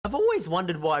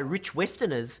wondered why rich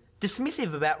Westerners,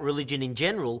 dismissive about religion in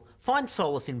general, find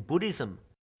solace in Buddhism.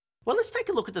 Well, let's take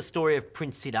a look at the story of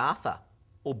Prince Siddhartha,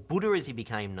 or Buddha as he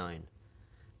became known.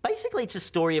 Basically, it's a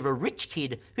story of a rich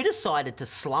kid who decided to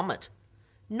slum it.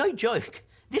 No joke,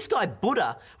 this guy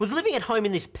Buddha was living at home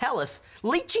in this palace,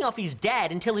 leeching off his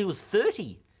dad until he was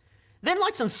 30. Then,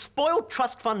 like some spoiled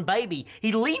trust fund baby,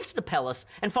 he leaves the palace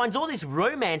and finds all this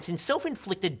romance in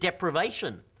self-inflicted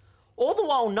deprivation. All the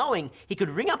while knowing he could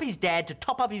ring up his dad to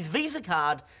top up his Visa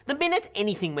card the minute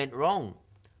anything went wrong.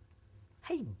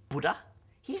 Hey Buddha,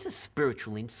 here's a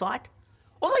spiritual insight.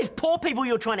 All those poor people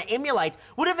you're trying to emulate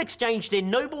would have exchanged their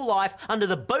noble life under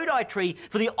the bodiatry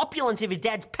for the opulence of your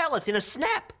dad's palace in a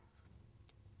snap.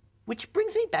 Which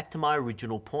brings me back to my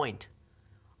original point.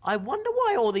 I wonder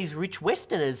why all these rich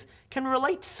Westerners can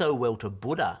relate so well to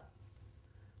Buddha.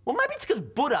 Well, maybe it's because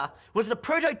Buddha was the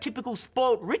prototypical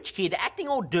spoilt rich kid acting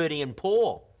all dirty and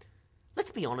poor.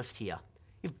 Let's be honest here.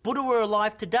 If Buddha were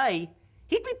alive today,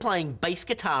 he'd be playing bass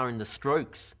guitar in the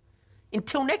Strokes.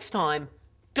 Until next time,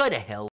 go to hell.